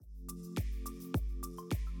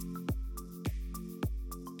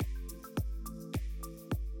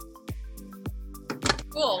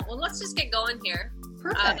Cool. Well, let's just get going here.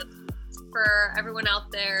 Perfect. For everyone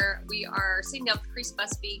out there, we are sitting down with Chris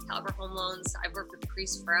Busby, Caliber Home Loans. I've worked with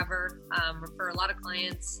Chris forever. Refer a lot of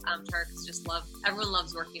clients. Tarks just everyone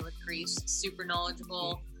loves working with Chris. Super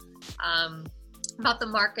knowledgeable about the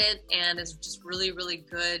market and is just really, really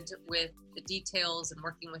good with the details and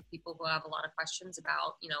working with people who have a lot of questions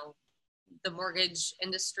about, the mortgage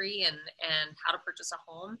industry and how to purchase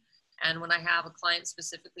a home. And when I have a client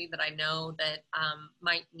specifically that I know that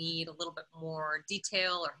might need a little bit more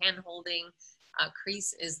detail or hand-holding,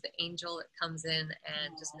 Chris is the angel that comes in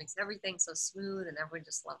and just makes everything so smooth, and everyone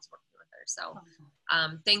just loves working with her. So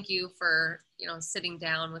thank you for, sitting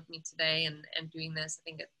down with me today and doing this. I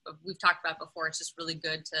think we've talked about before. It's just really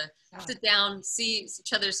good to sit down, see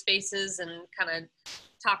each other's faces and kind of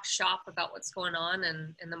talk shop about what's going on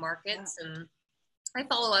in the markets. Yeah. And I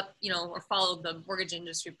follow the mortgage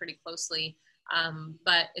industry pretty closely,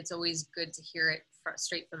 but it's always good to hear it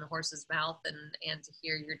straight from the horse's mouth and to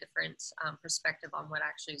hear your different perspective on what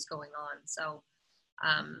actually is going on. So,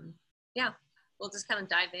 we'll just kind of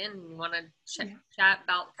dive in. You want to chat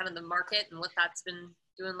about kind of the market and what that's been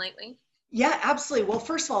doing lately? Yeah, absolutely. Well,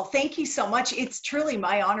 first of all, thank you so much. It's truly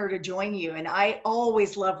my honor to join you. And I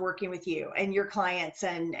always love working with you and your clients,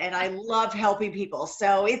 and I love helping people.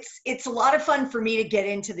 So it's a lot of fun for me to get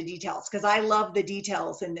into the details because I love the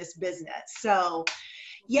details in this business. So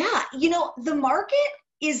yeah, the market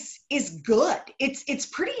is good. It's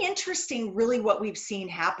pretty interesting really what we've seen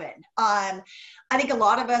happen. I think a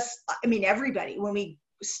lot of us, everybody, when we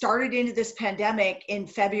started into this pandemic in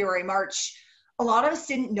February, March, a lot of us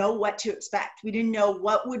didn't know what to expect. We didn't know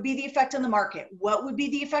what would be the effect on the market, what would be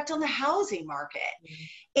the effect on the housing market.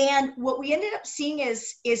 Mm-hmm. And what we ended up seeing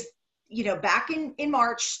is back in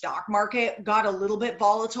March, stock market got a little bit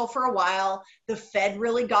volatile for a while. The Fed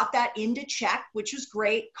really got that into check, which was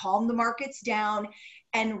great, calmed the markets down,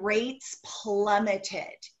 and rates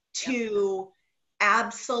plummeted to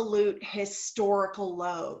absolute historical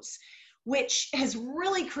lows, which has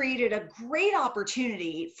really created a great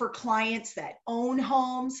opportunity for clients that own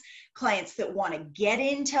homes, clients that want to get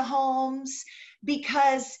into homes,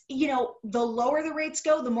 because, the lower the rates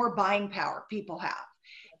go, the more buying power people have.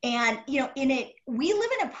 And, we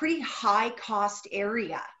live in a pretty high cost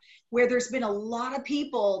area where there's been a lot of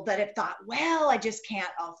people that have thought, well, I just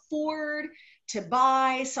can't afford to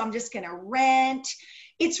buy, so I'm just going to rent.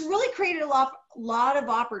 It's really created a lot of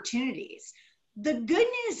opportunities. The good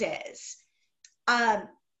news is,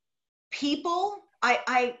 people,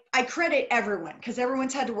 I credit everyone because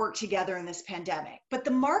everyone's had to work together in this pandemic, but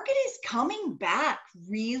the market is coming back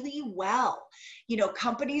really well.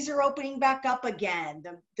 Companies are opening back up again.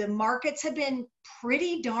 The markets have been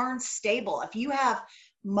pretty darn stable. If you have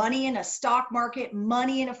money in a stock market,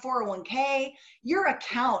 money in a 401k, your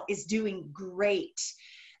account is doing great.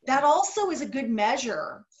 That also is a good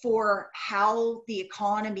measure for how the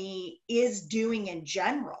economy is doing in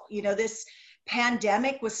general. This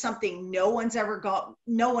pandemic was something no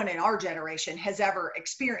one in our generation has ever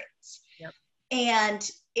experienced. Yep.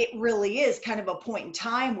 And it really is kind of a point in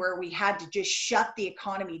time where we had to just shut the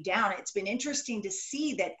economy down. It's been interesting to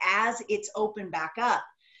see that as it's opened back up,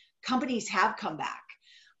 companies have come back.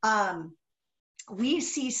 We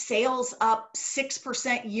see sales up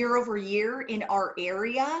 6% year over year in our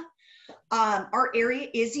area. Our area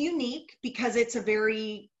is unique because it's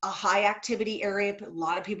a high activity area. A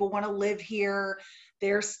lot of people want to live here.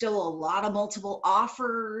 There's still a lot of multiple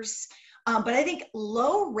offers. But I think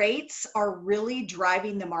low rates are really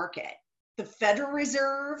driving the market. The Federal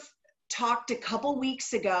Reserve talked a couple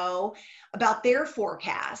weeks ago about their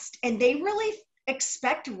forecast, and they really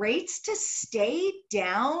expect rates to stay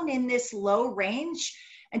down in this low range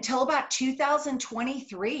until about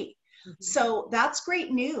 2023. Mm-hmm. So that's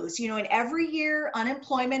great news. And every year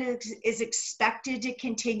unemployment is expected to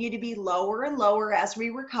continue to be lower and lower as we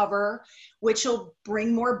recover, which will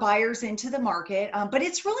bring more buyers into the market. But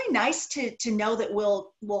it's really nice to know that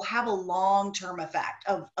we'll have a long-term effect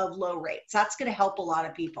of low rates. That's going to help a lot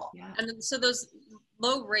of people. Yeah. And so those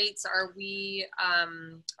low rates, are we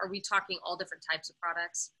talking all different types of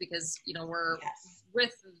products? Because, we're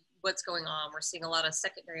with what's going on, we're seeing a lot of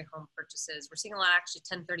secondary home purchases. We're seeing a lot of actually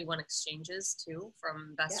 1031 exchanges too from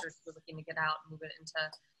investors who are looking to get out and move it into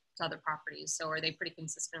other properties. So are they pretty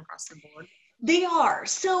consistent across the board? They are.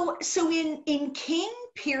 So in King,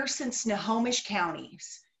 Pierce, and Snohomish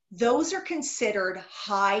counties, those are considered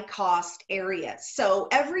high cost areas. So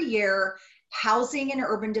every year, Housing and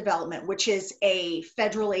Urban Development, which is a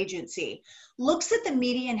federal agency, looks at the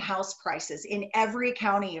median house prices in every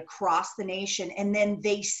county across the nation, and then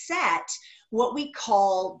they set what we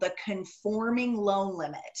call the conforming loan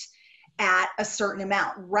limit. at a certain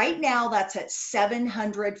amount. Right now, that's at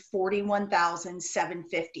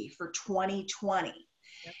 $741,750 for 2020.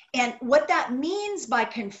 Yep. And what that means by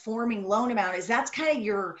conforming loan amount is that's kind of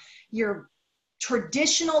your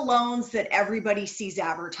traditional loans that everybody sees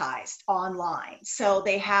advertised online. So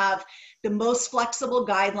they have the most flexible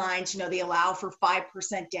guidelines. They allow for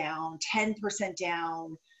 5% down, 10%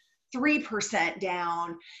 down, 3%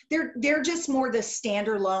 down. They're just more the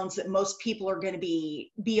standard loans that most people are going to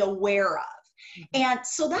be aware of. And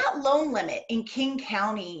so that loan limit in King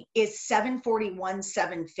County is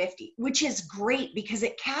 $741,750, which is great because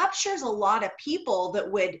it captures a lot of people that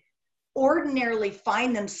would ordinarily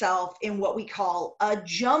find themselves in what we call a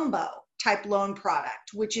jumbo type loan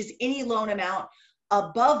product, which is any loan amount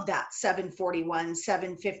above that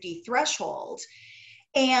 $741,750 threshold.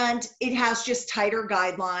 And it has just tighter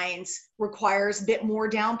guidelines, requires a bit more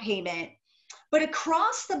down payment. But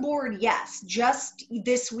across the board, yes, just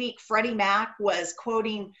this week, Freddie Mac was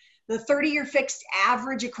quoting the 30-year fixed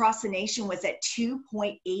average across the nation was at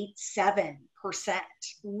 2.87%,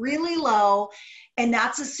 really low. And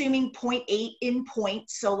that's assuming 0.8 in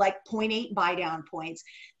points, so like 0.8 buy down points.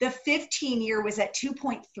 The 15-year was at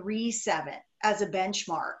 2.37 as a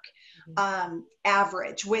benchmark.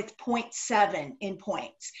 Average with 0.7 in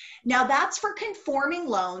points. Now that's for conforming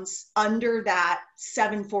loans under that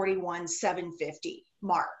 741,750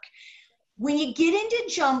 mark. When you get into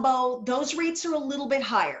jumbo, those rates are a little bit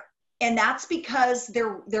higher. And that's because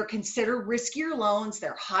they're considered riskier loans,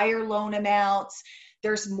 they're higher loan amounts,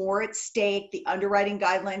 there's more at stake, the underwriting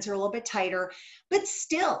guidelines are a little bit tighter, but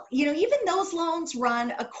still, even those loans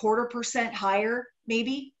run 0.25% higher,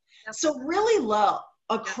 maybe. Yep. So really low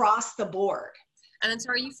across the board. And then, so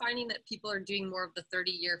are you finding that people are doing more of the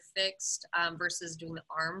 30-year fixed versus doing the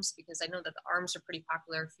ARMs? Because I know that the ARMs are pretty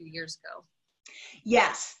popular a few years ago.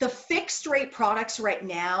 Yes, the fixed rate products right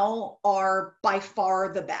now are by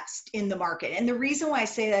far the best in the market. And the reason why I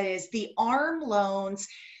say that is the ARM loans,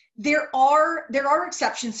 there are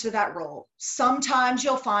exceptions to that rule. Sometimes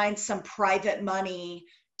you'll find some private money,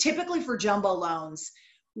 typically for jumbo loans,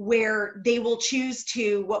 where they will choose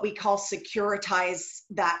to what we call securitize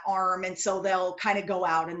that ARM. And so they'll kind of go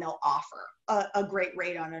out and they'll offer a great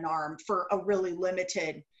rate on an ARM for a really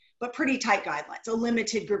limited, but pretty tight guidelines. A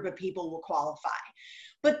limited group of people will qualify.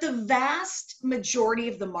 But the vast majority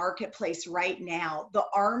of the marketplace right now, the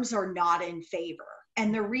ARMs are not in favor.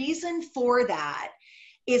 And the reason for that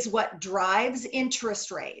is what drives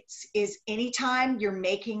interest rates is anytime you're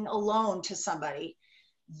making a loan to somebody,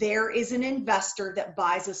 there is an investor that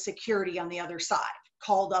buys a security on the other side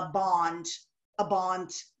called a bond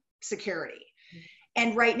security.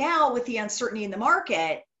 And right now with the uncertainty in the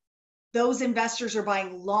market, those investors are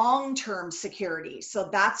buying long-term securities. So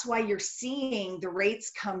that's why you're seeing the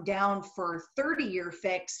rates come down for 30-year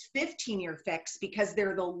fixed, 15-year fixed, because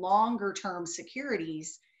they're the longer term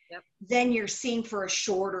securities than you're seeing for a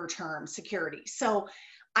shorter term security. So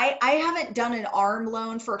I haven't done an ARM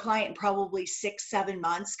loan for a client in probably 6-7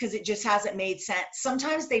 months because it just hasn't made sense.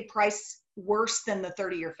 Sometimes they price worse than the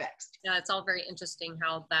 30-year fixed. Yeah, it's all very interesting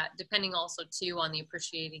how that, depending also too on the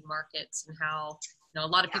appreciating markets and how, a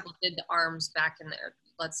lot of people did the ARMs back in there,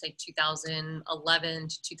 let's say 2011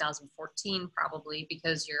 to 2014 probably,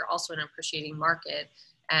 because you're also in an appreciating market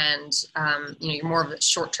and, you're more of a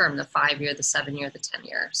short term, the 5-year, the 7-year, the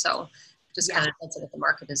 10-year. So just kind of depends on what the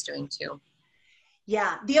market is doing too.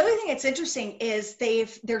 Yeah. The other thing that's interesting is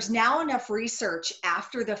there's now enough research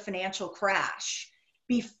after the financial crash.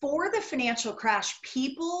 Before the financial crash,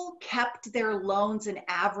 people kept their loans an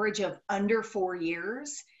average of under 4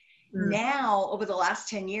 years. Now, over the last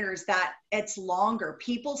 10 years, that it's longer.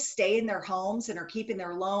 People stay in their homes and are keeping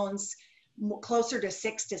their loans closer to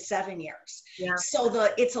 6 to 7 years. Yeah. So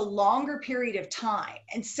it's a longer period of time.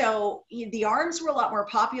 And so the ARMs were a lot more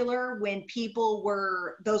popular when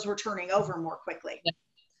those were turning over more quickly. Yeah.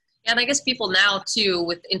 And I guess people now too,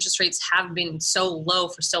 with interest rates have been so low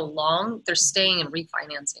for so long, they're staying and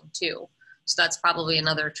refinancing too. So that's probably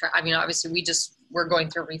another obviously we're going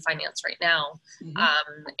through a refinance right now.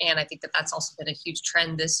 Mm-hmm. And I think that that's also been a huge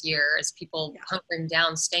trend this year as people hunkering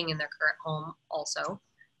down, staying in their current home also,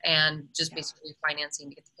 and just basically refinancing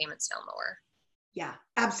to get the payments down lower. Yeah,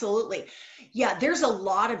 absolutely. Yeah, there's a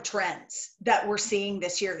lot of trends that we're seeing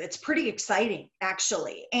this year. That's pretty exciting,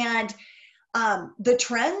 actually. And the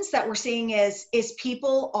trends that we're seeing is a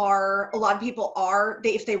lot of people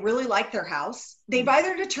if they really like their house, they've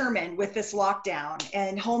either determined with this lockdown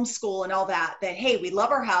and homeschool and all that, hey, we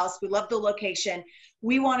love our house, we love the location,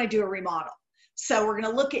 we want to do a remodel. So we're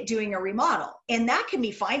going to look at doing a remodel, and that can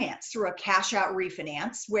be financed through a cash out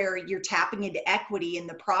refinance where you're tapping into equity in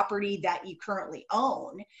the property that you currently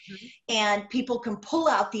own. Mhm. And people can pull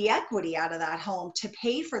out the equity out of that home to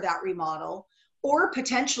pay for that remodel, or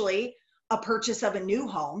potentially a purchase of a new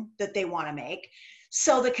home that they want to make.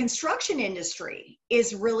 So the construction industry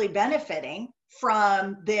is really benefiting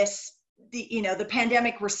from this, the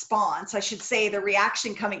pandemic response, I should say, the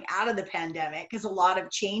reaction coming out of the pandemic, because a lot of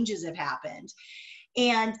changes have happened.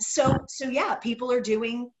 And so yeah, people are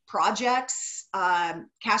doing projects,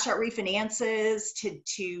 cash out refinances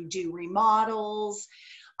to do remodels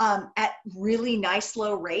at really nice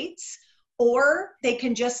low rates, or they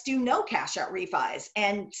can just do no cash out refis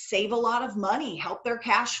and save a lot of money, help their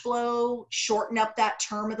cash flow, shorten up that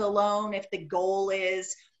term of the loan if the goal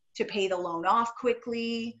is to pay the loan off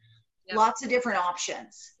quickly. Yep. Lots of different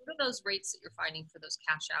options. What are those rates that you're finding for those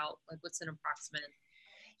cash out? Like, what's an approximate?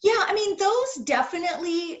 Yeah, I mean, those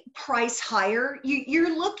definitely price higher.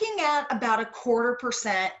 You're looking at about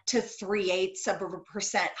 1/4% to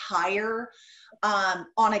 3/8% higher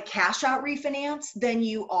on a cash out refinance than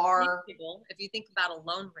you are. If you think about a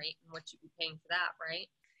loan rate and what you'd be paying for that, right?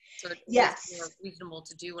 So yes, more reasonable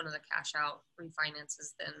to do one of the cash out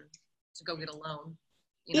refinances than to go get a loan.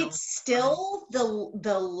 It's still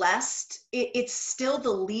it's still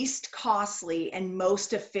the least costly and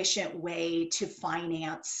most efficient way to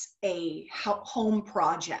finance a home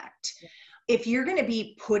project. Yeah. If you're going to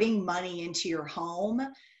be putting money into your home,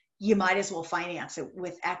 you might as well finance it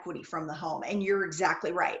with equity from the home. And you're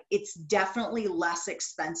exactly right. It's definitely less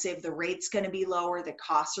expensive. The rate's going to be lower. The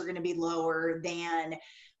costs are going to be lower than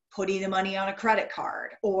putting the money on a credit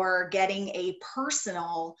card or getting a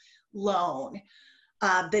personal loan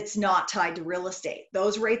that's not tied to real estate.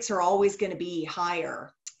 Those rates are always going to be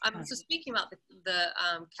higher. So speaking about the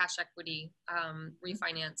cash equity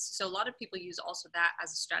refinance, so a lot of people use also that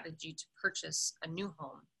as a strategy to purchase a new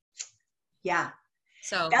home. Yeah.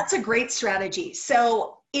 So that's a great strategy.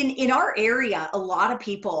 So in our area, a lot of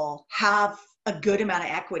people have a good amount of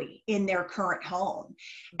equity in their current home.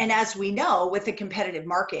 And as we know, with the competitive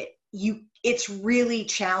market, it's really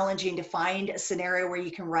challenging to find a scenario where you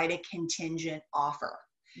can write a contingent offer.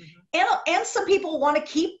 Mm-hmm. And some people want to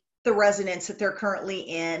keep the residence that they're currently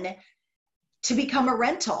in to become a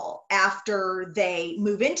rental after they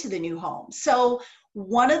move into the new home. So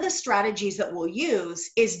one of the strategies that we'll use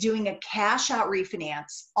is doing a cash out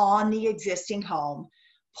refinance on the existing home,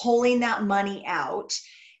 pulling that money out.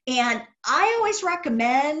 And I always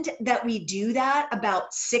recommend that we do that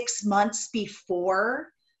about 6 months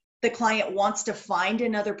before the client wants to find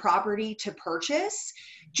another property to purchase,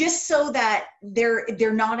 just so that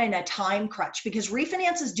they're not in a time crunch, because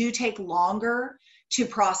refinances do take longer to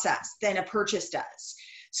process than a purchase does.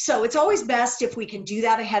 So it's always best if we can do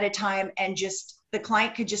that ahead of time, and just the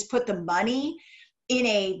client could just put the money in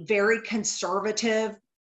a very conservative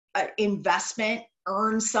investment,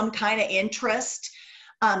 earn some kind of interest.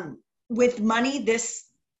 With money this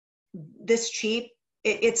cheap,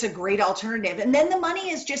 it's a great alternative. And then the money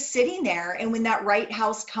is just sitting there, and when that right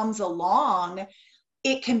house comes along,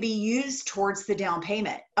 it can be used towards the down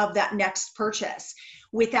payment of that next purchase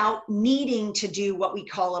without needing to do what we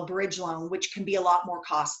call a bridge loan, which can be a lot more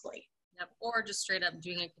costly. Yep. Or just straight up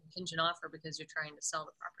doing a contingent offer because you're trying to sell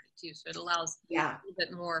the property too. So it allows a little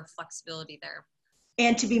bit more flexibility there.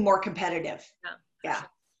 And to be more competitive. Yeah. Sure.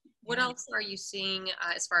 What else are you seeing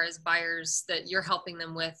as far as buyers that you're helping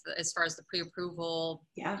them with, as far as the pre-approval?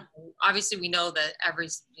 Yeah. Obviously, we know that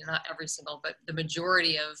not every single, but the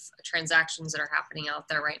majority of transactions that are happening out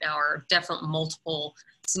there right now are definitely multiple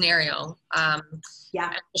scenario.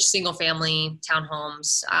 Single family,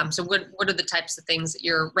 townhomes. So what are the types of things that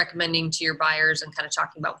you're recommending to your buyers and kind of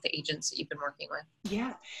talking about with the agents that you've been working with?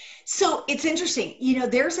 Yeah. So it's interesting,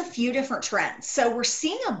 there's a few different trends. So we're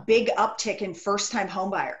seeing a big uptick in first-time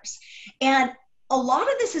home buyers. And a lot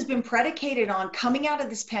of this has been predicated on coming out of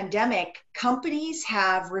this pandemic. Companies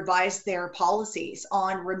have revised their policies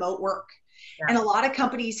on remote work. Yeah. And a lot of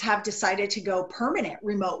companies have decided to go permanent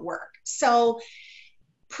remote work. So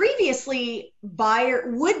previously,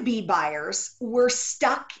 would-be buyers were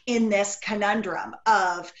stuck in this conundrum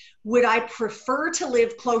of, would I prefer to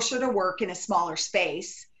live closer to work in a smaller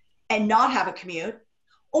space and not have a commute,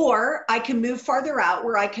 or I can move farther out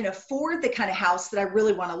where I can afford the kind of house that I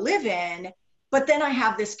really want to live in, but then I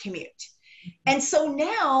have this commute. And so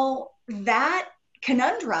now that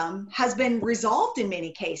conundrum has been resolved in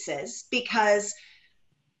many cases, because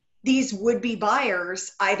these would-be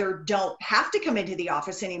buyers either don't have to come into the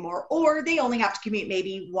office anymore, or they only have to commute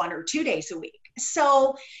maybe 1 or 2 days a week.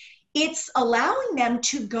 So it's allowing them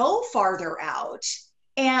to go farther out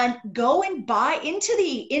and go and buy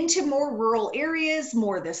into more rural areas,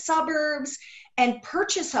 more the suburbs, and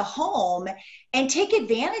purchase a home and take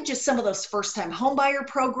advantage of some of those first-time homebuyer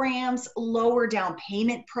programs, lower down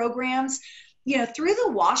payment programs. Through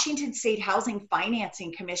the Washington State Housing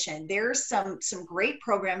Financing Commission, there's some great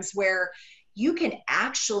programs where you can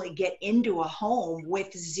actually get into a home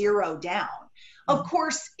with zero down. Of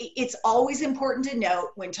course, it's always important to note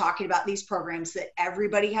when talking about these programs that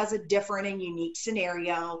everybody has a different and unique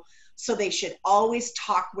scenario. So they should always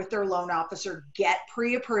talk with their loan officer, get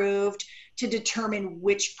pre-approved to determine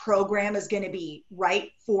which program is going to be right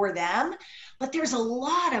for them. But there's a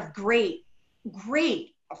lot of great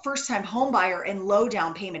first-time homebuyer and low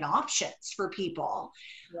down payment options for people.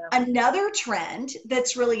 Yeah. Another trend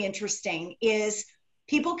that's really interesting is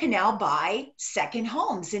people can now buy second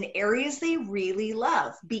homes in areas they really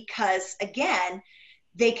love because, again,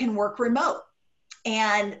 they can work remote.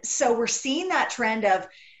 And so we're seeing that trend of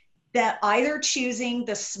that either choosing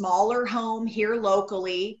the smaller home here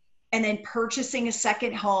locally and then purchasing a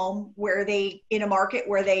second home in a market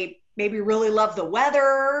where they maybe really love the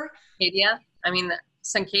weather. Suncadia. I mean,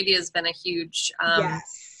 Suncadia has been a huge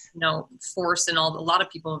force, and a lot of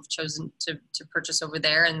people have chosen to purchase over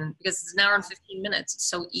there. And because it's an hour and 15 minutes, it's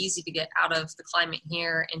so easy to get out of the climate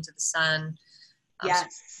here into the sun. Yes.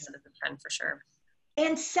 So that's a trend for sure.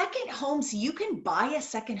 And second homes, you can buy a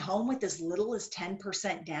second home with as little as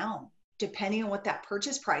 10% down, depending on what that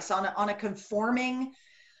purchase price on a conforming,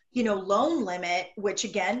 loan limit, which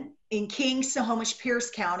again, in King, Snohomish, Pierce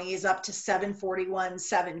County is up to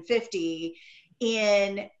 $741,000, $750,000.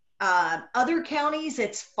 In other counties,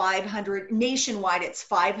 it's $500,000. Nationwide, it's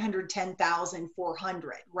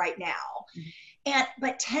 $510,400 right now.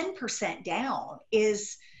 But 10% down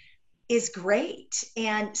is great.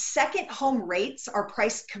 And second home rates are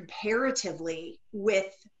priced comparatively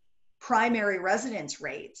with primary residence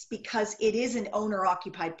rates because it is an owner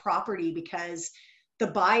occupied property, because the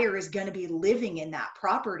buyer is going to be living in that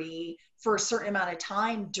property for a certain amount of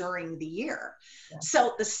time during the year. Yeah.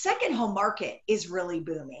 So the second home market is really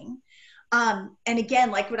booming. And again,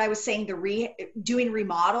 like what I was saying, doing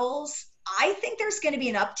remodels, I think there's going to be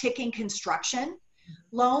an uptick in construction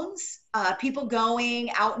loans, people going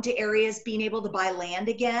out into areas, being able to buy land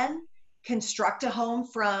again, construct a home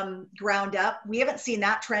from ground up. We haven't seen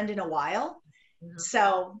that trend in a while. Mm-hmm.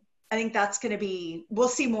 So I think we'll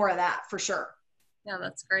see more of that for sure. Yeah,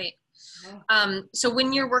 that's great. So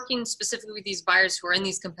when you're working specifically with these buyers who are in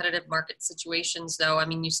these competitive market situations, though, I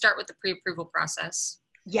mean, you start with the pre-approval process.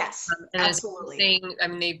 Yes, and absolutely.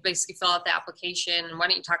 They basically fill out the application. And why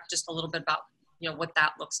don't you talk just a little bit about, what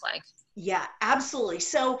that looks like? Yeah, absolutely.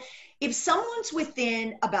 So if someone's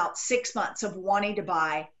within about 6 months of wanting to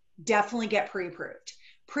buy, definitely get pre-approved.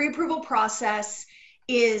 Pre-approval process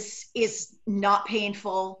is not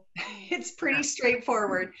painful. It's pretty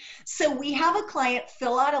straightforward. So we have a client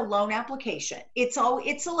fill out a loan application. It's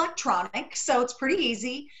electronic, so it's pretty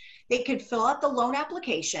easy. They could fill out the loan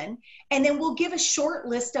application, and then we'll give a short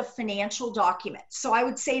list of financial documents. So I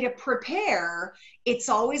would say to prepare, it's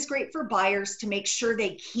always great for buyers to make sure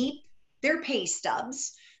they keep their pay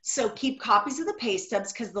stubs. So keep copies of the pay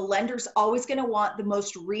stubs, because the lender's always going to want the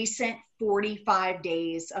most recent 45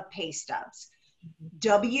 days of pay stubs.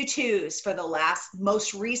 W-2s for the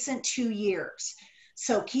most recent 2 years.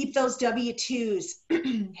 So keep those W-2s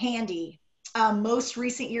handy. Most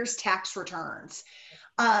recent year's tax returns.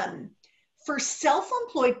 For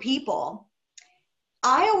self-employed people,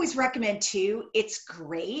 I always recommend too, it's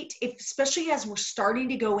great, especially as we're starting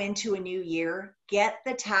to go into a new year, get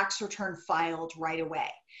the tax return filed right away.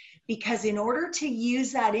 Because in order to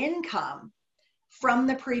use that income from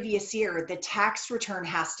the previous year, the tax return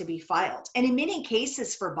has to be filed. And in many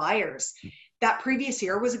cases for buyers, that previous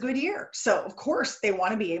year was a good year. So of course they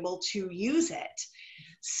want to be able to use it.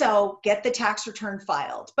 So get the tax return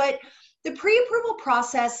filed. But the pre-approval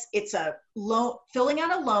process, it's filling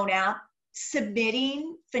out a loan app,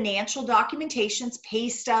 submitting financial documentations, pay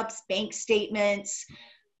stubs, bank statements,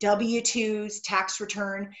 W-2s, tax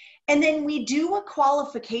return. And then we do a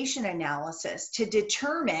qualification analysis to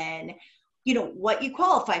determine what you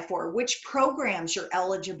qualify for, which programs you're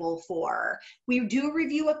eligible for. We do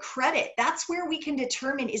review a credit. That's where we can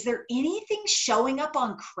determine, is there anything showing up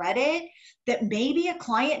on credit that maybe a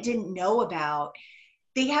client didn't know about?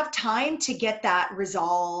 They have time to get that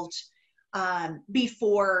resolved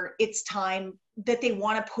before it's time that they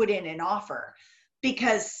want to put in an offer.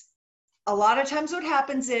 Because a lot of times what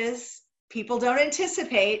happens is people don't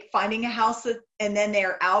anticipate finding a house and then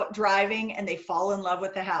they're out driving and they fall in love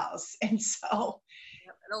with the house. And so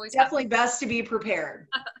definitely best to be prepared.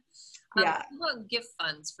 Yeah. What about gift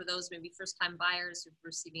funds for those maybe first-time buyers who're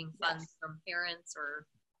receiving funds from parents, or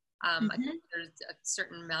I think there's a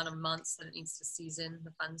certain amount of months that it needs to season,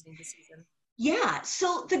 the funds need to season. Yeah.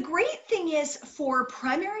 So the great thing is for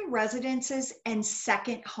primary residences and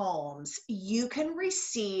second homes, you can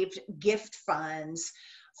receive gift funds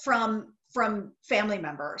from family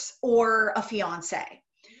members or a fiance.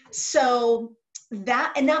 So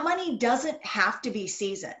that money doesn't have to be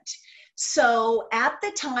seasoned. So at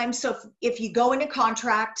the time, so if you go into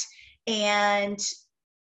contract and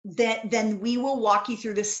then we will walk you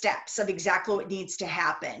through the steps of exactly what needs to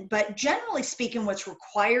happen. But generally speaking, what's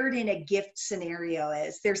required in a gift scenario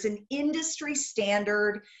is there's an industry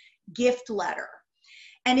standard gift letter.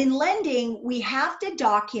 And in lending, we have to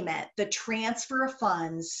document the transfer of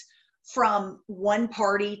funds from one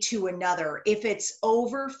party to another if it's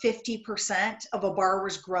over 50% of a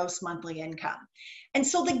borrower's gross monthly income. And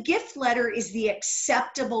so the gift letter is the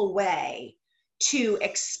acceptable way to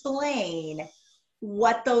explain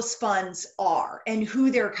what those funds are and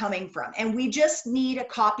who they're coming from. And we just need a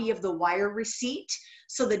copy of the wire receipt.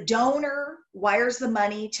 So the donor wires the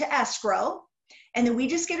money to escrow, and then we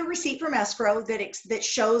just get a receipt from escrow that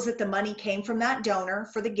shows that the money came from that donor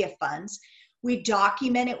for the gift funds. We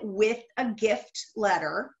document it with a gift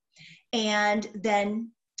letter, and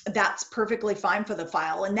then that's perfectly fine for the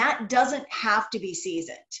file. And that doesn't have to be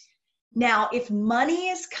seasoned. Now, if money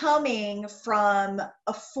is coming from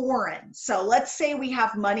a foreign, so let's say we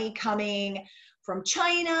have money coming from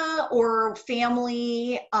China or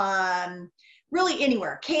family, really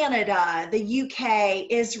anywhere, Canada, the UK,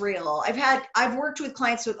 Israel. I've worked with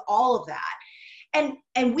clients with all of that,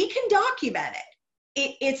 and we can document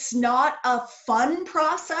it. It's not a fun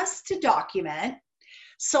process to document.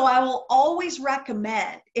 So I will always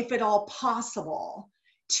recommend, if at all possible,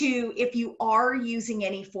 if you are using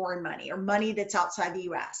any foreign money or money that's outside the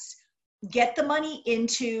US, get the money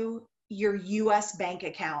into your US bank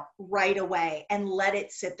account right away and let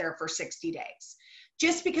it sit there for 60 days.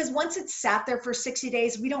 Just because once it's sat there for 60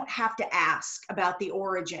 days, we don't have to ask about the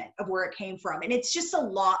origin of where it came from. And it's just a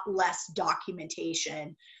lot less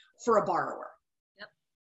documentation for a borrower. Yep.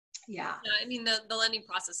 Yeah. I mean, the lending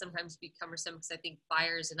process sometimes be cumbersome because I think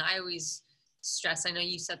buyers, and I always stress, I know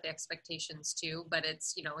you set the expectations too, but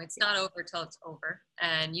it's, it's not over till it's over.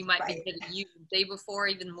 And you might be getting, the day before,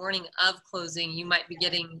 even the morning of closing, you might be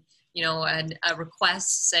getting, a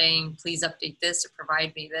request saying, please update this or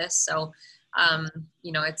provide me this. So,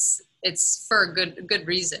 it's for a good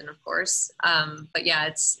reason, of course. But yeah,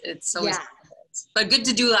 it's always, but good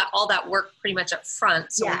to do all that work pretty much up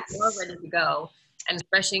front. So when you're ready to go, and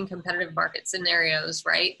especially in competitive market scenarios,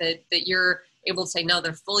 right, that you're able to say, no,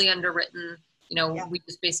 they're fully underwritten. We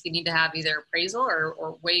just basically need to have either appraisal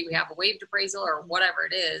or we have a waived appraisal or whatever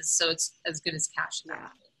it is. So it's as good as cash. Yeah.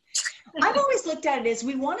 I've always looked at it as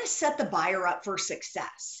we want to set the buyer up for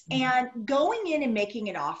success. And going in and making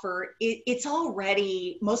an offer, it's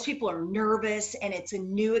already, most people are nervous and it's a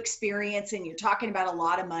new experience and you're talking about a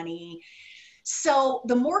lot of money. So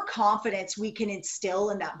the more confidence we can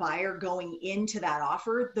instill in that buyer going into that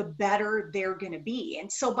offer, the better they're going to be.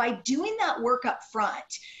 And so by doing that work up front,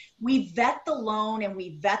 we vet the loan and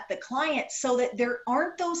we vet the client so that there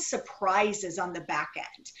aren't those surprises on the back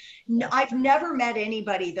end. No, I've never met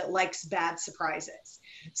anybody that likes bad surprises.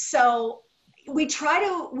 So we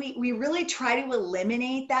really try to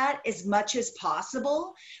eliminate that as much as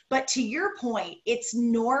possible. But to your point, it's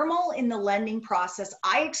normal in the lending process.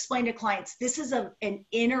 I explain to clients, this is an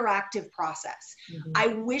interactive process. I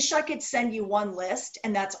wish I could send you one list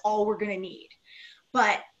and that's all we're going to need.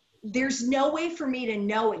 But there's no way for me to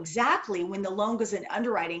know exactly when the loan goes in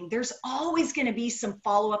underwriting. There's always going to be some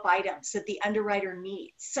follow-up items that the underwriter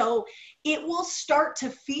needs. So it will start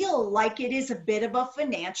to feel like it is a bit of a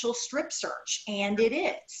financial strip search, and it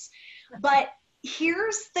is. But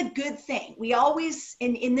here's the good thing. We always,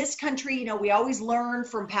 in this country, we always learn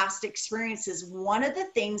from past experiences. One of the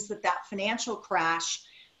things that financial crash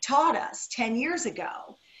taught us 10 years ago,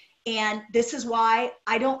 and this is why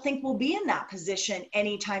I don't think we'll be in that position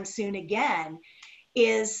anytime soon again,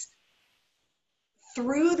 is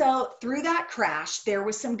through that crash, there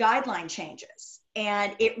was some guideline changes.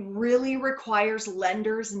 And it really requires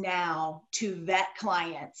lenders now to vet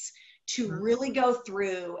clients, to really go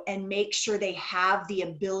through and make sure they have the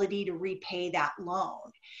ability to repay that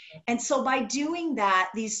loan. And so by doing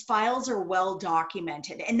that, these files are well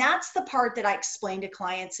documented. And that's the part that I explain to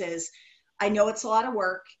clients is, I know it's a lot of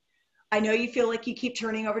work. I know you feel like you keep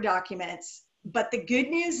turning over documents, but the good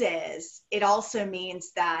news is it also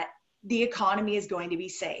means that the economy is going to be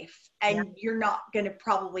safe, and you're not going to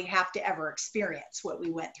probably have to ever experience what we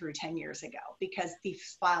went through 10 years ago because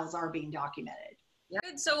these files are being documented. Yeah.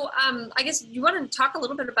 So I guess you want to talk a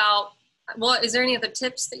little bit about, well, is there any other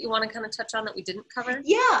tips that you want to kind of touch on that we didn't cover?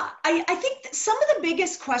 Yeah, I think that some of the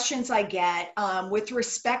biggest questions I get with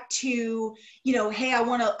respect to, hey, I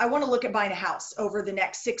want to look at buying a house over the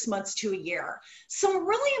next 6 months to a year. Some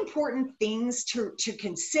really important things to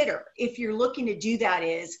consider if you're looking to do that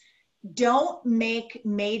is, don't make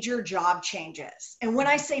major job changes. And when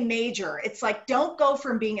I say major, it's like, don't go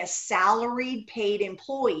from being a salaried paid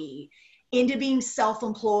employee into being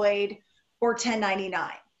self-employed or 1099.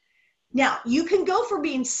 Now, you can go from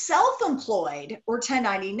being self-employed or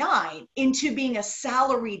 1099 into being a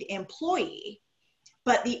salaried employee,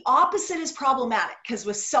 but the opposite is problematic because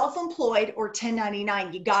with self-employed or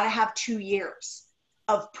 1099, you got to have 2 years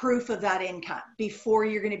of proof of that income before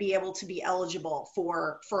you're going to be able to be eligible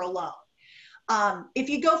for a loan. If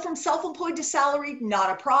you go from self-employed to salaried, not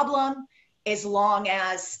a problem. As long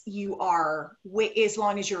as you're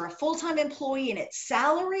a full-time employee and it's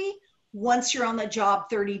salary, once you're on the job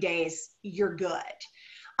 30 days, you're good.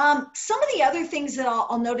 Some of the other things that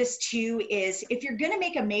I'll notice too is if you're going to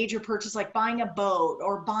make a major purchase like buying a boat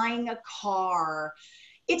or buying a car,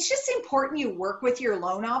 it's just important you work with your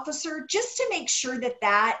loan officer just to make sure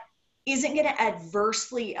that isn't going to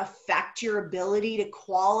adversely affect your ability to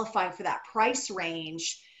qualify for that price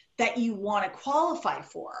range that you want to qualify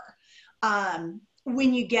for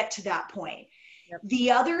when you get to that point. Yep.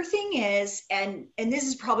 The other thing is, and this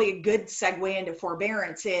is probably a good segue into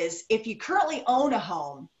forbearance, is if you currently own a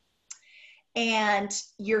home and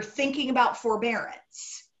you're thinking about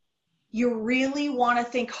forbearance, you really want to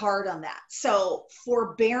think hard on that. So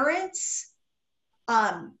forbearance,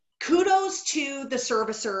 kudos to the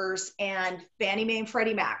servicers and Fannie Mae and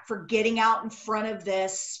Freddie Mac for getting out in front of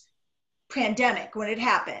this pandemic when it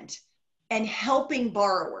happened and helping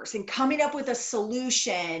borrowers and coming up with a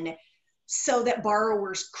solution so that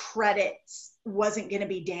borrowers' credits wasn't going to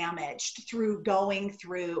be damaged through going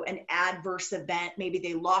through an adverse event. Maybe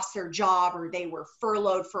they lost their job or they were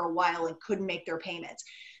furloughed for a while and couldn't make their payments.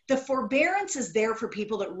 The forbearance is there for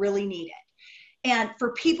people that really need it. And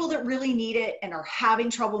for people that really need it and are having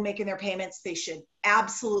trouble making their payments, they should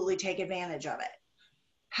absolutely take advantage of it.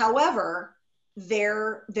 However,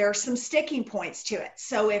 there are some sticking points to it.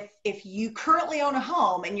 So if you currently own a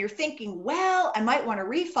home and you're thinking, well, I might want to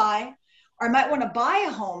refi, or I might want to buy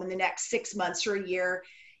a home in the next 6 months or a year,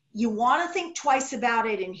 you want to think twice about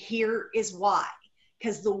it, and here is why.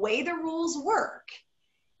 Because the way the rules work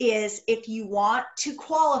is if you want to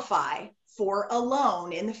qualify for a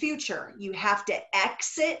loan in the future, you have to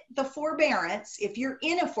exit the forbearance. If you're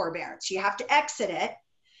in a forbearance, you have to exit it.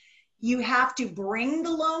 You have to bring the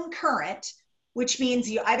loan current, which means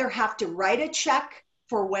you either have to write a check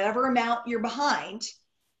for whatever amount you're behind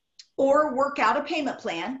or work out a payment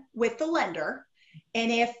plan with the lender. And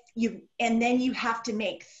then you have to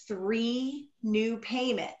make 3 new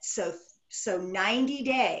payments. So 90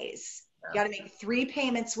 days, you got to make 3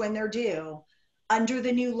 payments when they're due under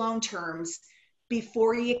the new loan terms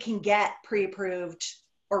before you can get pre-approved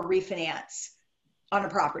or refinance on a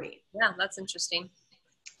property. Yeah, that's interesting.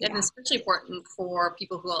 And especially important for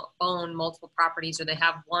people who own multiple properties, or they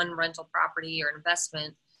have one rental property or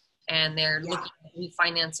investment, and they're looking at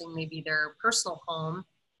refinancing maybe their personal home,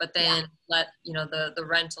 but then let the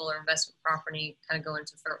rental or investment property kind of go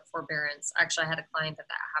into forbearance. Actually, I had a client that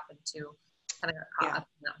happened to, kind of got caught up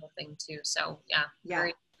in that whole thing too. So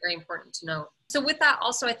very, very important to know. So with that,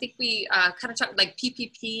 also, I think we kind of talked like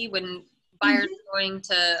PPP when buyers going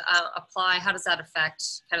to apply. How does that affect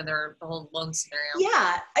kind of the whole loan scenario?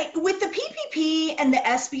 Yeah, with the PPP and the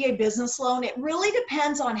SBA business loan, it really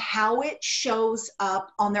depends on how it shows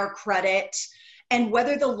up on their credit and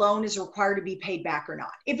whether the loan is required to be paid back or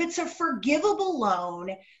not. If it's a forgivable loan,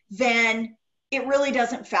 then it really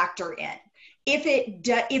doesn't factor in. If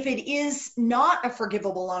it is not a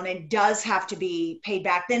forgivable loan and does have to be paid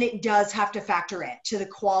back, then it does have to factor in to the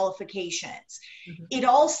qualifications. Mm-hmm. It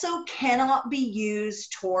also cannot be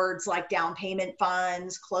used towards like down payment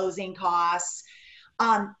funds, closing costs.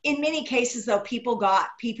 In many cases, though, people got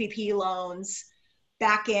PPP loans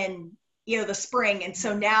back in the spring, and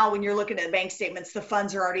so now when you're looking at the bank statements, the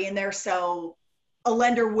funds are already in there, so a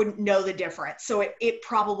lender wouldn't know the difference. So it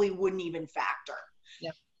probably wouldn't even factor.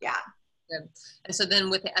 Yep. Yeah. And so then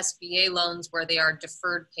with the SBA loans where they are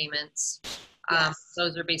deferred payments,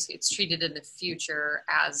 those are basically, it's treated in the future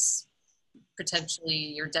as potentially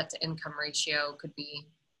your debt to income ratio could be.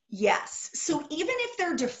 Yes. So even if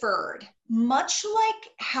they're deferred, much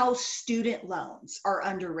like how student loans are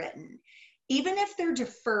underwritten, even if they're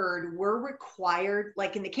deferred, we're required,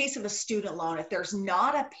 like in the case of a student loan, if there's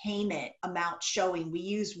not a payment amount showing, we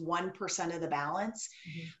use 1% of the balance.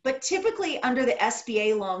 Mm-hmm. But typically under the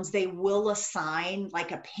SBA loans, they will assign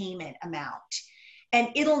like a payment amount. And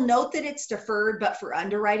it'll note that it's deferred, but for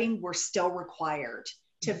underwriting, we're still required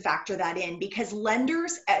to factor that in, because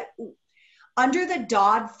lenders under the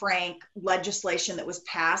Dodd-Frank legislation that was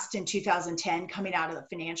passed in 2010 coming out of the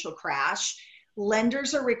financial crash,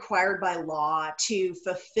 lenders are required by law to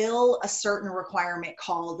fulfill a certain requirement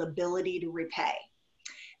called ability to repay.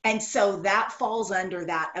 And so that falls under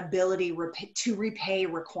that ability to repay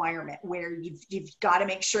requirement, where you've got to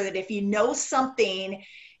make sure that if you know something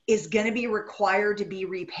is going to be required to be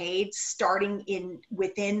repaid starting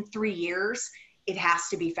within 3 years, it has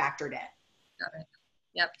to be factored in. Got it.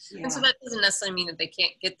 Yep. Yeah. And so that doesn't necessarily mean that they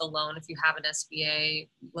can't get the loan if you have an SBA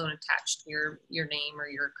loan attached to your name or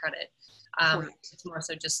your credit. It's more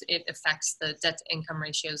so just it affects the debt to income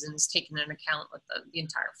ratios and is taken into account with the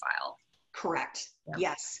entire file. Correct. Yeah.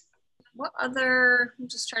 Yes. What other, I'm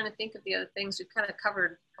just trying to think of the other things. We've kind of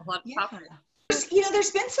covered a lot of topics.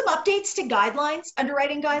 There's been some updates to guidelines,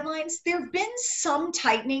 underwriting guidelines. There have been some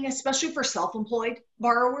tightening, especially for self-employed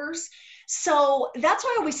borrowers. So that's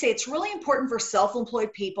why I always say it's really important for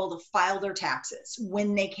self-employed people to file their taxes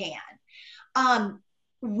when they can.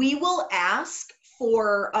 We will ask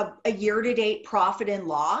for a year-to-date profit and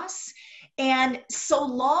loss. And so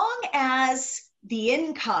long as the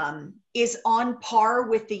income is on par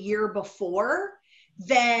with the year before,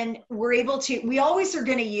 then we always are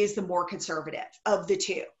going to use the more conservative of the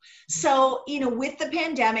two. So, with the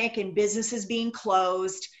pandemic and businesses being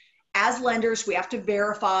closed, as lenders, we have to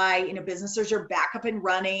verify, businesses are back up and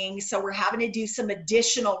running. So we're having to do some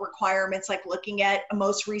additional requirements, like looking at a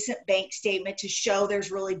most recent bank statement to show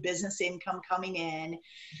there's really business income coming in.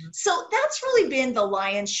 Mm-hmm. So that's really been the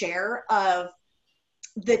lion's share of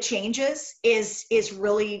the changes is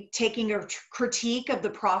really taking a critique of the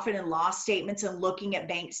profit and loss statements and looking at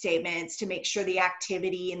bank statements to make sure the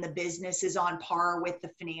activity in the business is on par with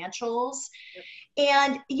the financials. Yep.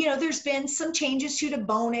 And, there's been some changes to the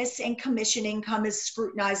bonus and commission income is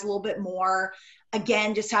scrutinized a little bit more.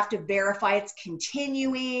 Again, just have to verify it's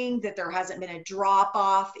continuing, that there hasn't been a drop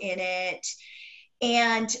off in it.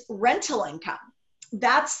 And rental income,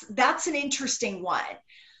 that's an interesting one.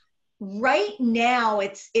 Right now,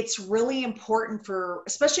 it's really important for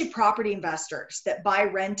especially property investors that buy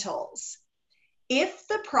rentals. If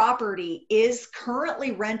the property is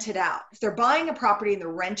currently rented out, if they're buying a property and the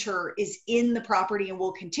renter is in the property and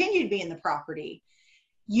will continue to be in the property,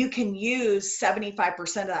 you can use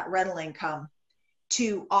 75% of that rental income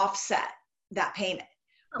to offset that payment.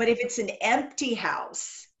 But if it's an empty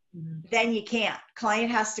house, then you can't.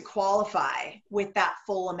 Client has to qualify with that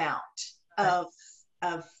full amount of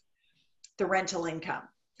the rental income.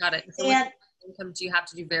 Got it. So with income, do you have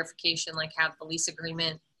to do verification, like have the lease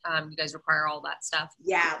agreement? You guys require all that stuff?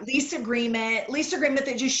 Yeah, lease agreement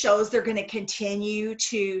that just shows they're going to continue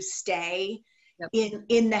to stay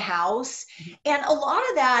in the house. Mm-hmm. And a lot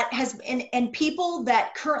of that has been, and people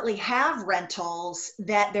that currently have rentals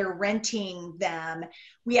that they're renting them,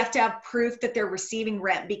 we have to have proof that they're receiving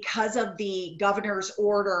rent because of the governor's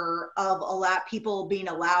order of people being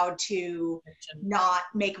allowed to not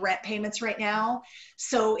make rent payments right now.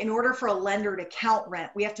 So in order for a lender to count rent,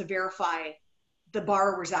 we have to verify the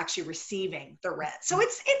borrower's actually receiving the rent. So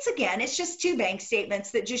it's just two bank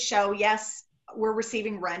statements that just show, yes, we're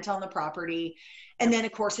receiving rent on the property. And then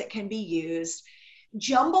of course it can be used.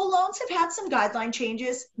 Jumbo loans have had some guideline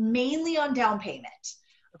changes, mainly on down payment.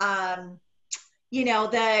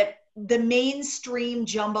 The mainstream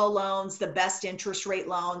jumbo loans, the best interest rate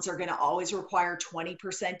loans are going to always require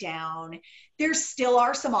 20% down. There still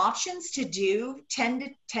are some options to do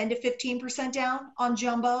 10 to 15% down on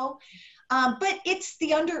jumbo. But it's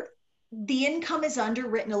the income is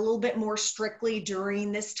underwritten a little bit more strictly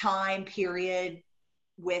during this time period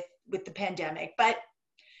with the pandemic. But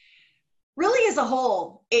really as a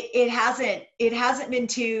whole, it hasn't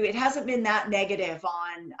been that negative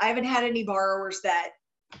on, I haven't had any borrowers that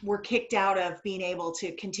were kicked out of being able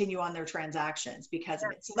to continue on their transactions because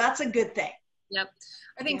of it. So that's a good thing. Yep.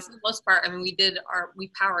 I think for the most part,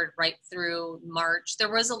 we powered right through March. There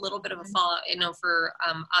was a little bit of a fall, for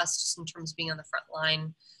us just in terms of being on the front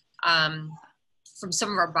line from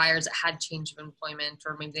some of our buyers that had change of employment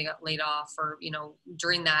or maybe they got laid off or,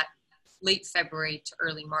 during that late February to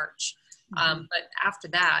early March. Mm-hmm. But after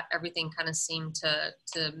that, everything kind of seemed to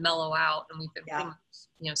mellow out and we've been pretty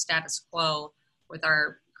much, status quo with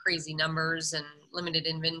our crazy numbers and limited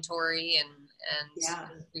inventory Yeah.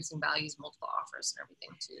 and increasing values, multiple offers and everything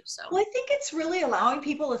too. So Well, I think it's really allowing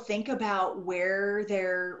people to think about where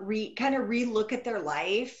they're kind of relook at their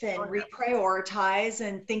life and oh, yeah. reprioritize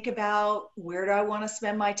and think about, where do I want to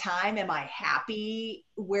spend my time? Am I happy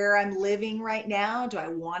where I'm living right now? Do I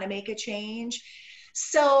want to make a change?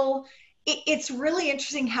 So it's really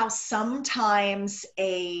interesting how sometimes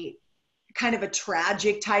a kind of a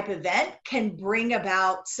tragic type event can bring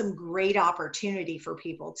about some great opportunity for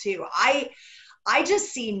people too. I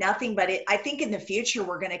just see nothing but it. I think in the future,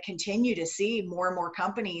 we're going to continue to see more and more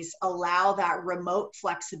companies allow that remote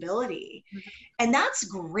flexibility. Mm-hmm. And that's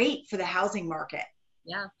great for the housing market.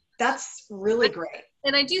 Yeah. That's really great.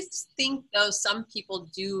 And I do think, though, some people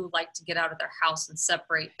do like to get out of their house and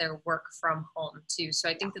separate their work from home too. So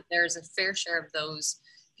I think that there's a fair share of those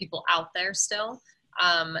people out there still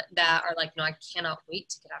that are like, no, I cannot wait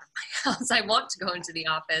to get out of my house. I want to go into the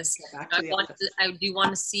office. I do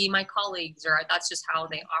want to see my colleagues, or that's just how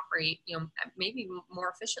they operate, maybe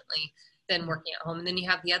more efficiently than working at home. And then you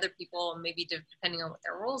have the other people, maybe depending on what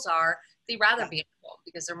their roles are, they rather be at home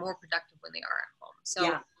because they're more productive when they are at home.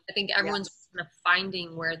 So I think everyone's kind of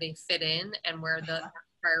finding where they fit in and where the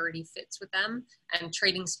priority fits with them, and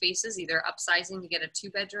trading spaces, either upsizing to get a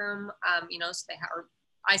 2-bedroom, so they have,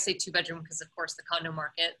 I say 2-bedroom because, of course, the condo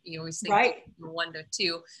market, you always think 1 to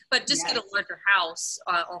 2, but just get a larger house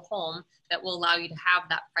or home that will allow you to have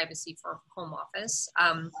that privacy for home office.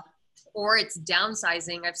 Or it's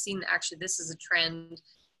downsizing. I've seen, actually, this is a trend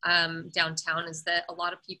downtown, is that a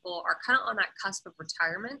lot of people are kind of on that cusp of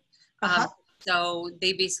retirement. So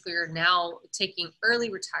they basically are now taking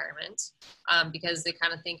early retirement because they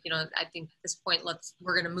kind of think, I think at this point,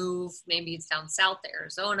 we're going to move. Maybe it's down south to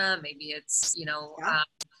Arizona. Maybe it's,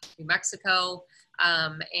 New Mexico,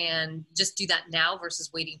 and just do that now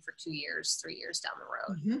versus waiting for 2 years, 3 years down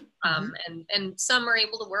the road. And some are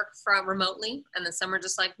able to work from remotely, and then some are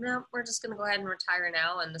just like, no, we're just going to go ahead and retire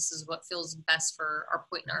now. And this is what feels best for our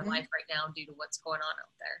point in our life right now due to what's going on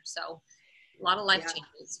out there. So a lot of life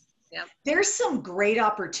changes. Yeah. There's some great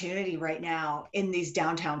opportunity right now in these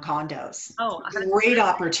downtown condos. Oh, 100%. Great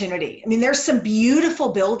opportunity. I mean, there's some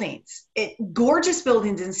beautiful buildings, gorgeous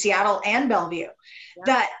buildings in Seattle and Bellevue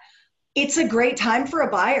that it's a great time for a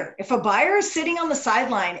buyer. If a buyer is sitting on the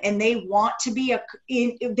sideline and they want to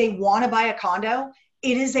buy a condo,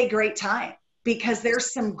 it is a great time because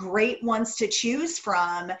there's some great ones to choose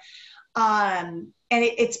from. And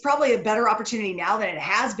it's probably a better opportunity now than it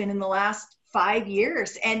has been in the last 5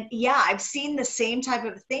 years. And I've seen the same type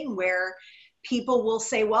of thing where people will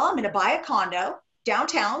say, well, I'm going to buy a condo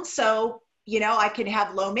downtown. So, I can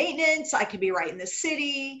have low maintenance. I can be right in the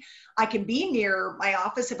city. I can be near my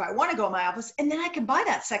office if I want to go to my office. And then I can buy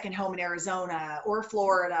that second home in Arizona or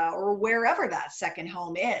Florida or wherever that second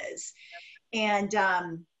home is. And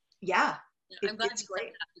I'm glad it's you great.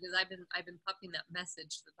 said that, because I've been pumping that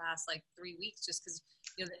message for the past 3 weeks, just because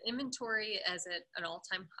the inventory is at an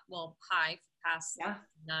all-time high for the past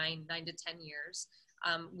 9 to 10 years.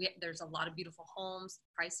 There's a lot of beautiful homes.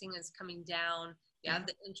 Pricing is coming down. You have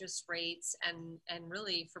the interest rates, and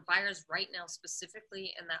really for buyers right now,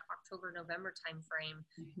 specifically in that October-November timeframe,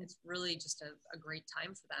 it's really just a great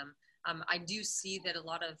time for them. I do see that a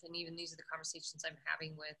lot of, and even these are the conversations I'm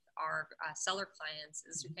having with our seller clients,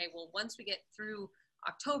 is okay, well, once we get through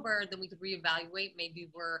October, then we could reevaluate. Maybe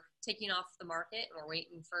we're taking off the market and we're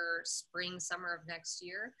waiting for spring, summer of next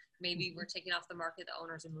year. Maybe we're taking off the market, the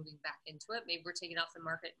owners are moving back into it. Maybe we're taking off the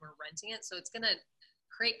market and we're renting it. So it's going to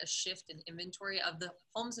create a shift in inventory of the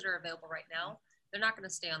homes that are available right now. They're not going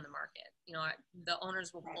to stay on the market. The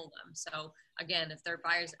owners will pull them. So again, if there are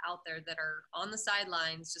buyers out there that are on the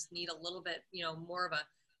sidelines, just need a little bit, more of a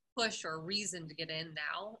push or reason to get in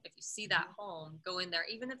now. If you see that home, go in there.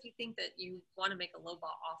 Even if you think that you want to make a low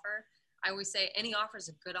ball offer, I always say any offer is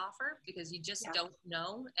a good offer, because you just don't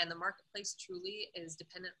know. And the marketplace truly is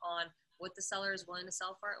dependent on what the seller is willing to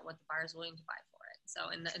sell for and what the buyer is willing to buy for it. So,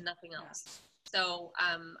 and nothing else. So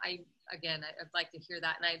I'd like to hear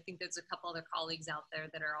that. And I think there's a couple other colleagues out there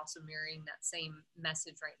that are also mirroring that same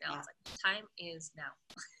message right now. It's like, time is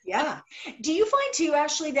now. Do you find too,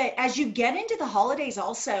 Ashley, that as you get into the holidays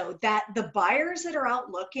also, that the buyers that are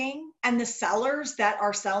out looking and the sellers that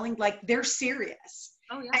are selling, they're serious?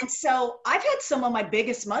 Oh, yeah. And so I've had some of my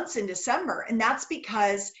biggest months in December, and that's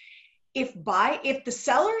because if the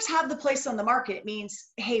sellers have the place on the market, it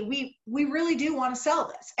means, hey, we really do want to sell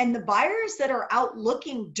this. And the buyers that are out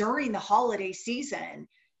looking during the holiday season,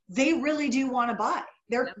 they really do want to buy.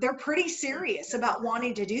 They're pretty serious about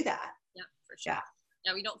wanting to do that. Yeah, for sure.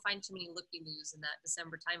 Yeah, we don't find too many looky-loos in that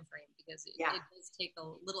December timeframe, because it does take a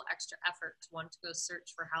little extra effort to want to go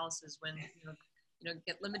search for houses when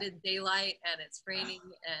get limited daylight and it's raining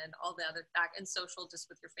and all the other back and social just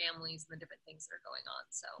with your families and the different things that are going on.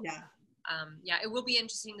 So it will be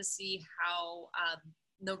interesting to see how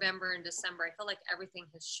November and December, I feel like everything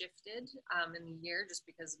has shifted in the year just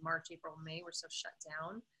because March, April, May were so shut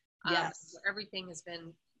down. Everything has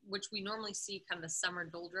been, which we normally see kind of the summer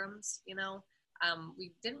doldrums,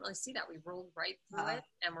 we didn't really see that. We rolled right through it,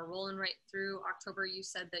 and we're rolling right through October. You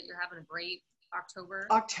said that you're having a great October.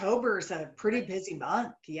 October's a pretty busy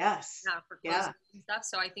month. Yes. Yeah, for closing and stuff.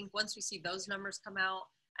 So I think once we see those numbers come out,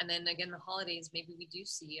 and then again the holidays, maybe we do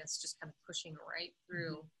see us just kind of pushing right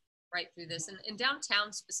through this. And in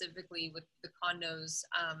downtown specifically with the condos,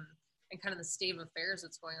 and kind of the state of affairs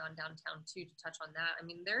that's going on downtown too. To touch on that, I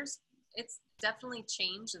mean, it's definitely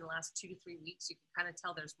changed in the last 2 to 3 weeks. You can kind of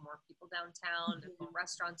tell there's more people downtown. There's more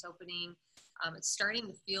restaurants opening. It's starting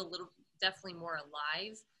to feel definitely more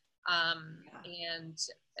alive. And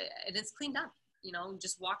it's cleaned up,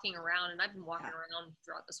 just walking around. And I've been walking around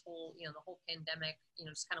throughout this whole, the whole pandemic,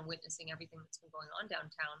 just kind of witnessing everything that's been going on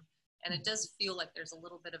downtown. And it does feel like there's a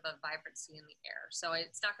little bit of a vibrancy in the air. So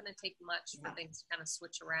it's not going to take much for things to kind of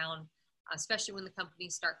switch around, especially when the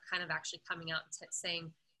companies start kind of actually coming out and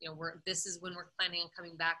saying, this is when we're planning on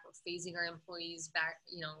coming back. We're phasing our employees back,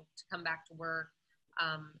 to come back to work.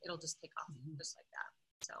 It'll just take off just like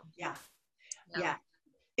that. So yeah.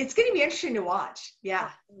 It's going to be interesting to watch. Yeah.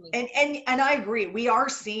 And I agree. We are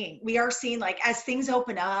seeing like as things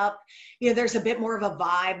open up, there's a bit more of a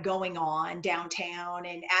vibe going on downtown.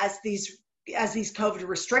 And as these COVID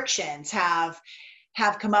restrictions have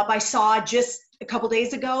come up, I saw just a couple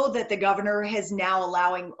days ago that the governor is now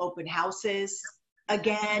allowing open houses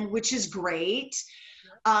again, which is great.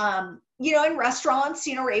 And restaurants,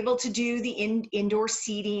 are able to do the indoor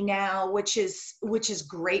seating now, which is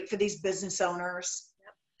great for these business owners.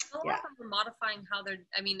 A lot of them are modifying how the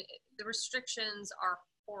restrictions are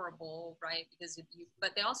horrible, right?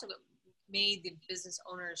 But they also made the business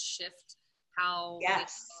owners shift how they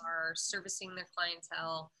are servicing their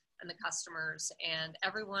clientele and the customers, and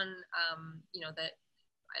everyone,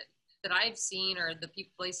 that I've seen, or the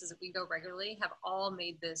places that we go regularly, have all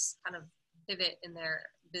made this kind of pivot in their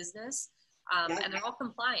business, and they're all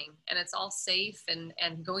complying, and it's all safe and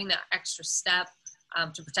going that extra step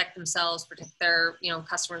to protect themselves, protect their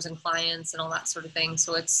customers and clients and all that sort of thing.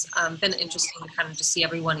 So it's been interesting to kind of just see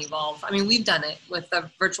everyone evolve. I mean, we've done it with the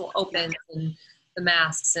virtual open and the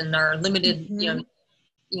masks and our limited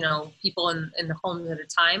people in the homes at a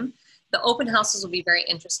time. The open houses will be very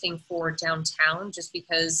interesting for downtown, just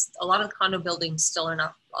because a lot of the condo buildings still are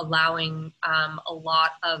not allowing a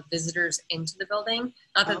lot of visitors into the building.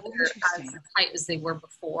 Not that they're as tight as they were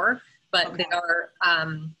before, but they are,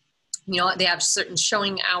 they have certain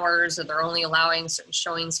showing hours, or they're only allowing certain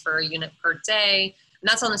showings for a unit per day. And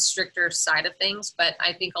that's on the stricter side of things, but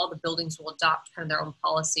I think all the buildings will adopt kind of their own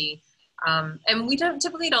policy. And we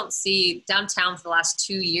typically don't see downtown for the last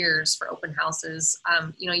 2 years for open houses.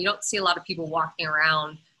 You don't see a lot of people walking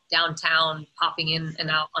around downtown, popping in and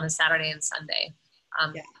out on a Saturday and Sunday.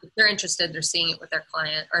 If they're interested, they're seeing it with their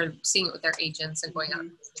client or seeing it with their agents and going out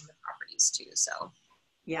and visiting the properties too. So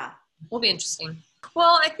will be interesting.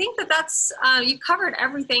 Well, I think that's, you covered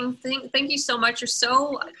everything. Thank you so much. You're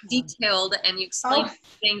so detailed, and you explained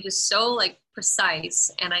everything just so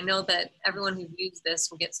precise. And I know that everyone who views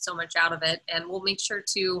this will get so much out of it, and we'll make sure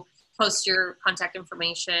to post your contact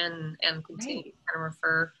information and continue to kind of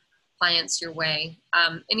refer clients your way.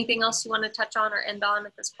 Anything else you want to touch on or end on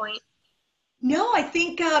at this point? No, I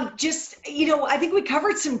think I think we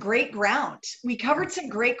covered some great ground. We covered some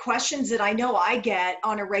great questions that I know I get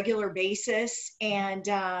on a regular basis. And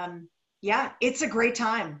it's a great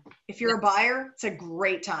time. If you're a buyer, it's a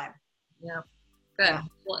great time. Yeah. Good. Yeah.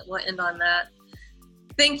 We'll end on that.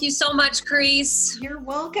 Thank you so much, Chris. You're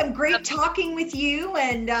welcome. Great talking with you.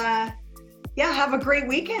 And have a great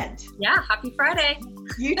weekend. Yeah. Happy Friday.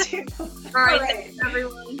 You too. All right. Thanks,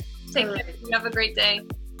 everyone. Take care. You have a great day.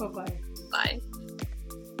 Bye-bye. Bye.